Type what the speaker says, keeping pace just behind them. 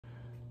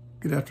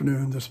Good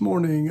afternoon. This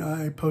morning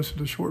I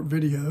posted a short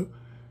video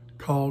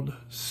called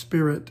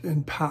Spirit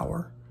and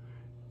Power,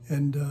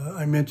 and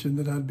I mentioned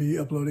that I'd be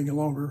uploading a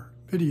longer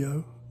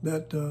video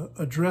that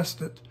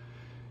addressed it.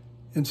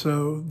 And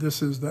so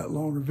this is that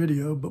longer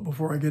video, but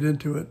before I get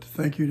into it,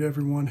 thank you to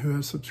everyone who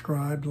has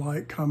subscribed,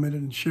 liked,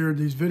 commented, and shared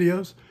these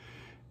videos.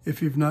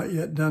 If you've not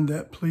yet done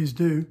that, please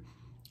do.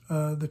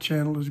 The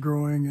channel is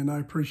growing, and I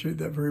appreciate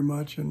that very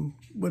much and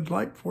would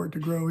like for it to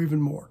grow even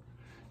more.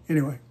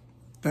 Anyway,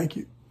 thank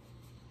you.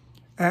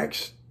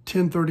 Acts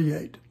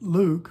 10:38.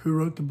 Luke, who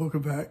wrote the book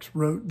of Acts,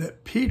 wrote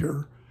that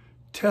Peter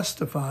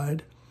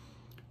testified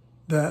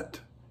that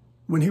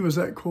when he was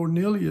at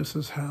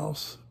Cornelius's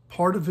house,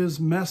 part of his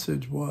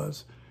message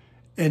was,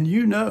 "And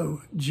you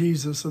know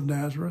Jesus of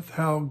Nazareth,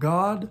 how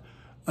God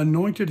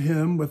anointed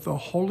him with the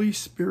Holy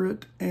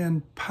Spirit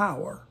and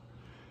power,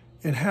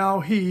 and how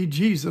he,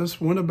 Jesus,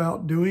 went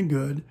about doing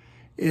good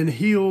and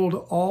healed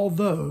all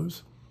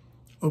those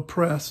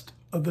oppressed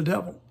of the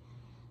devil."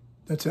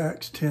 That's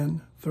Acts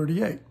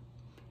 10:38.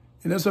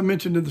 And as I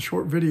mentioned in the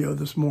short video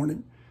this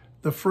morning,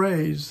 the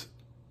phrase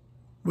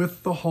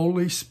 "with the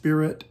Holy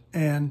Spirit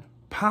and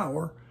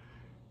power"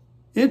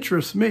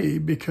 interests me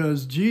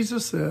because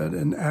Jesus said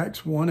in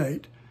Acts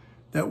 1:8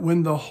 that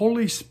when the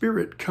Holy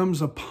Spirit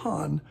comes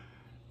upon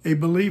a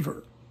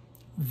believer,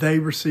 they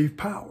receive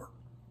power.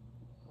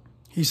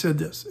 He said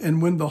this,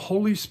 "And when the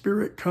Holy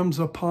Spirit comes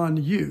upon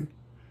you,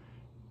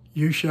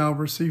 you shall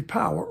receive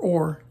power,"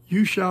 or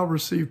 "you shall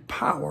receive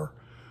power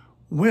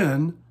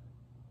when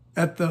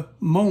at the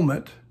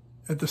moment,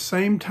 at the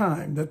same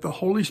time that the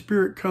Holy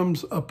Spirit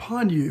comes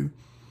upon you,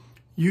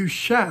 you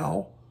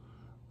shall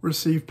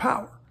receive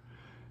power."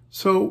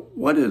 So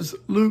what is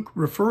Luke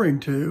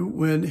referring to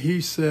when he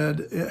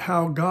said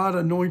how God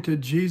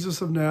anointed Jesus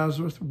of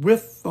Nazareth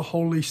with the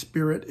Holy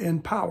Spirit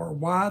and power?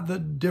 Why the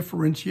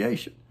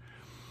differentiation?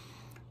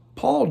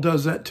 Paul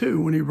does that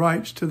too when he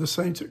writes to the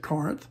saints at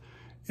Corinth.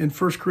 In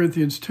 1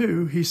 Corinthians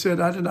 2, he said,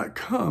 "I did not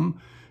come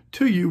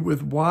to you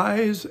with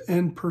wise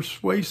and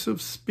persuasive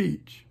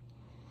speech,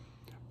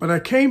 but I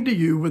came to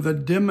you with a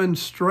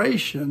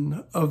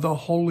demonstration of the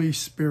Holy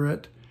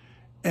Spirit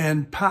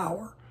and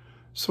power."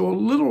 So a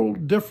little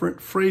different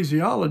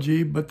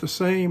phraseology, but the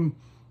same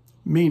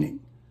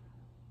meaning.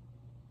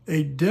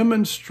 A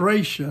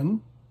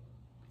demonstration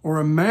or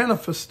a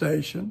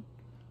manifestation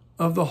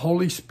of the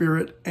Holy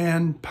Spirit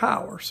and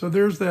power. So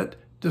there's that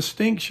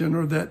distinction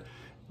or that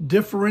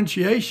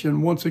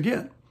differentiation once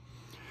again.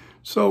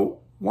 So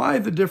why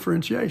the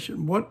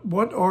differentiation?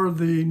 What are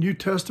the New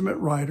Testament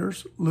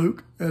writers,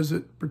 Luke as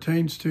it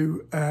pertains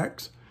to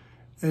Acts,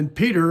 and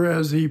Peter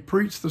as he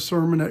preached the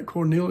sermon at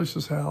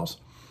Cornelius' house,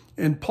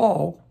 and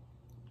Paul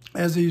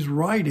as he's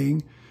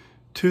writing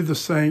to the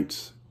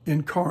saints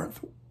in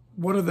Corinth?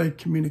 What are they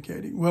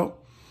communicating? Well,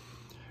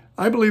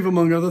 I believe,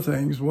 among other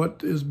things,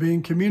 what is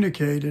being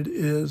communicated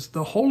is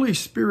the Holy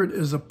Spirit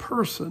is a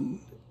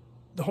person.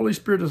 The Holy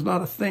Spirit is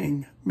not a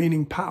thing,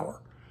 meaning power.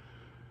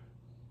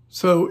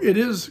 So it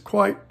is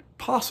quite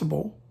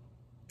possible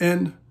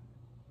and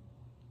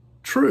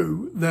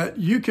true that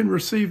you can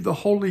receive the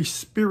Holy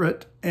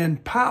Spirit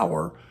and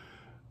power,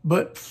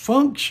 but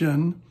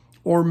function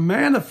or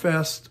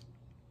manifest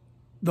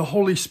the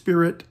Holy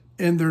Spirit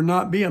and there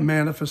not be a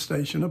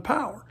manifestation of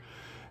power.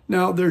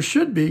 Now, there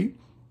should be,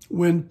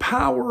 when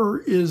power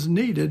is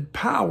needed,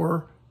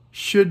 power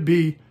should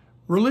be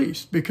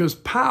released because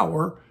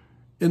power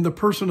in the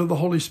person of the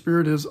Holy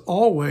Spirit is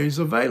always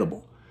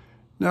available.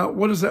 Now,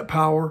 what is that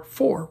power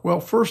for? Well,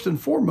 first and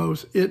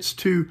foremost, it's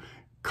to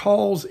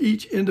cause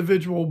each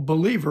individual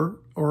believer,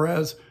 or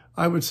as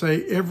I would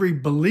say, every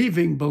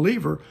believing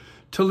believer,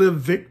 to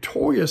live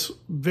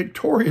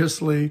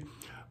victoriously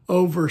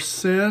over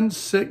sin,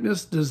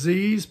 sickness,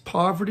 disease,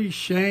 poverty,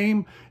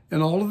 shame,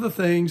 and all of the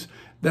things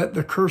that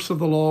the curse of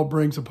the law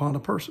brings upon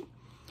a person.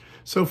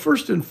 So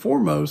first and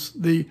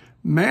foremost, the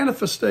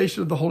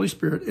manifestation of the Holy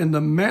Spirit and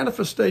the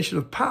manifestation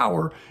of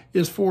power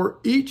is for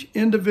each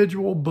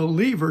individual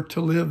believer to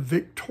live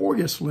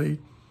victoriously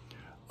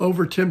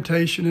over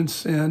temptation and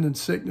sin and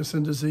sickness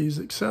and disease,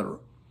 etc.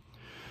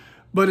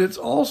 But it's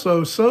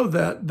also so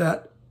that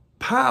that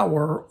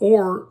power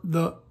or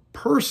the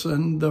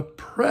person, the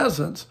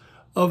presence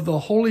of the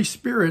Holy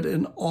Spirit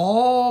and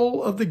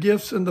all of the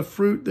gifts and the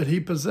fruit that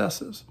he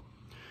possesses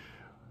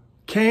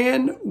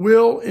can,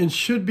 will, and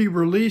should be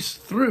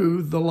released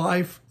through the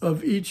life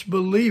of each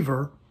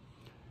believer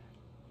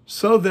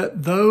so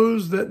that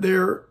those that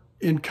they're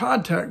in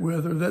contact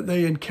with or that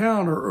they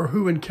encounter or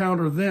who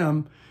encounter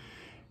them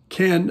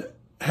can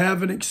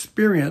have an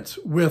experience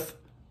with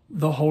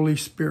the Holy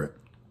Spirit.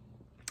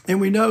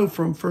 And we know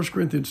from 1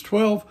 Corinthians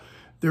 12,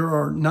 there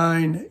are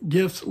 9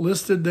 gifts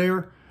listed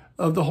there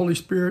of the Holy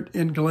Spirit.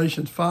 In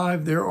Galatians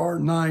 5, there are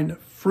 9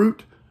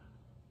 fruit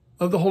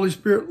of the Holy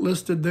Spirit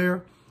listed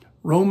there.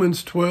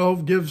 Romans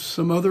 12 gives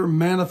some other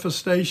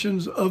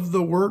manifestations of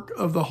the work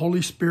of the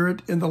Holy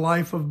Spirit in the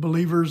life of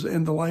believers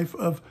and the life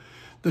of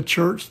the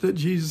church that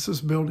Jesus is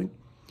building.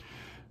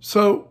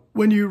 So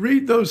when you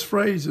read those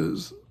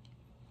phrases,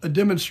 a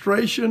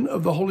demonstration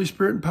of the Holy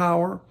Spirit and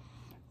power,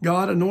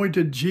 God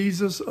anointed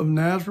Jesus of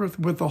Nazareth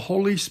with the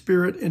Holy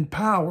Spirit and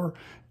power,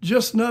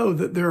 just know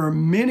that there are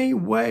many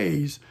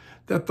ways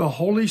that the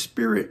Holy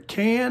Spirit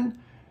can,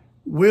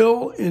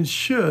 will, and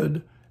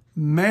should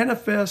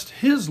manifest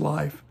his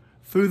life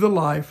through the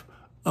life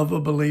of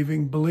a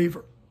believing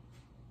believer.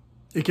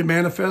 It can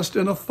manifest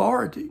in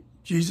authority.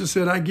 Jesus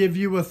said, I give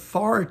you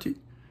authority,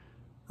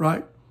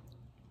 right?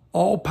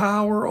 All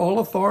power, all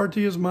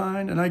authority is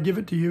mine, and I give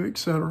it to you,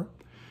 etc.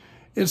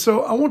 And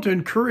so I want to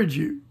encourage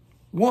you.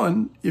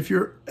 One, if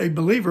you're a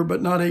believer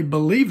but not a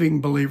believing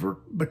believer,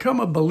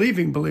 become a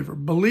believing believer.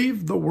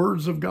 Believe the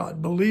words of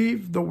God.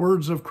 Believe the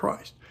words of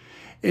Christ.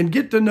 And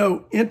get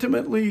to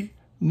intimately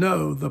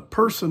know the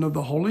person of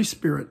the Holy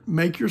Spirit.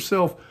 Make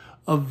yourself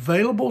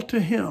available to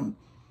him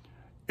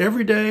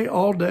every day,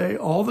 all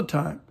the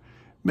time.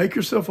 Make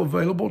yourself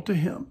available to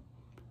him.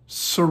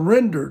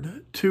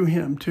 Surrendered to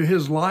him, to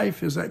his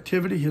life, his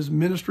activity, his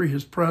ministry,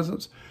 his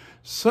presence,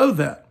 so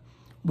that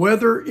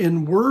whether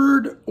in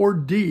word or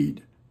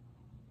deed,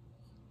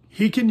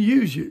 he can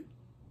use you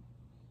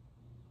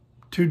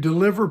to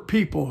deliver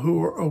people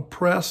who are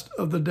oppressed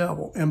of the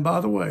devil. And by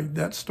the way,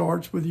 that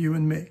starts with you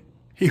and me.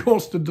 He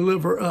wants to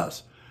deliver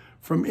us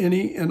from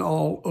any and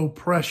all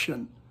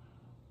oppression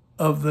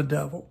of the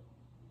devil.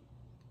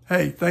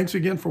 Hey, thanks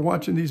again for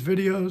watching these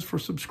videos, for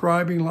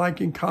subscribing,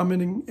 liking,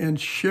 commenting, and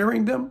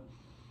sharing them.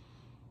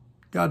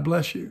 God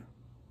bless you.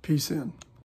 Peace in.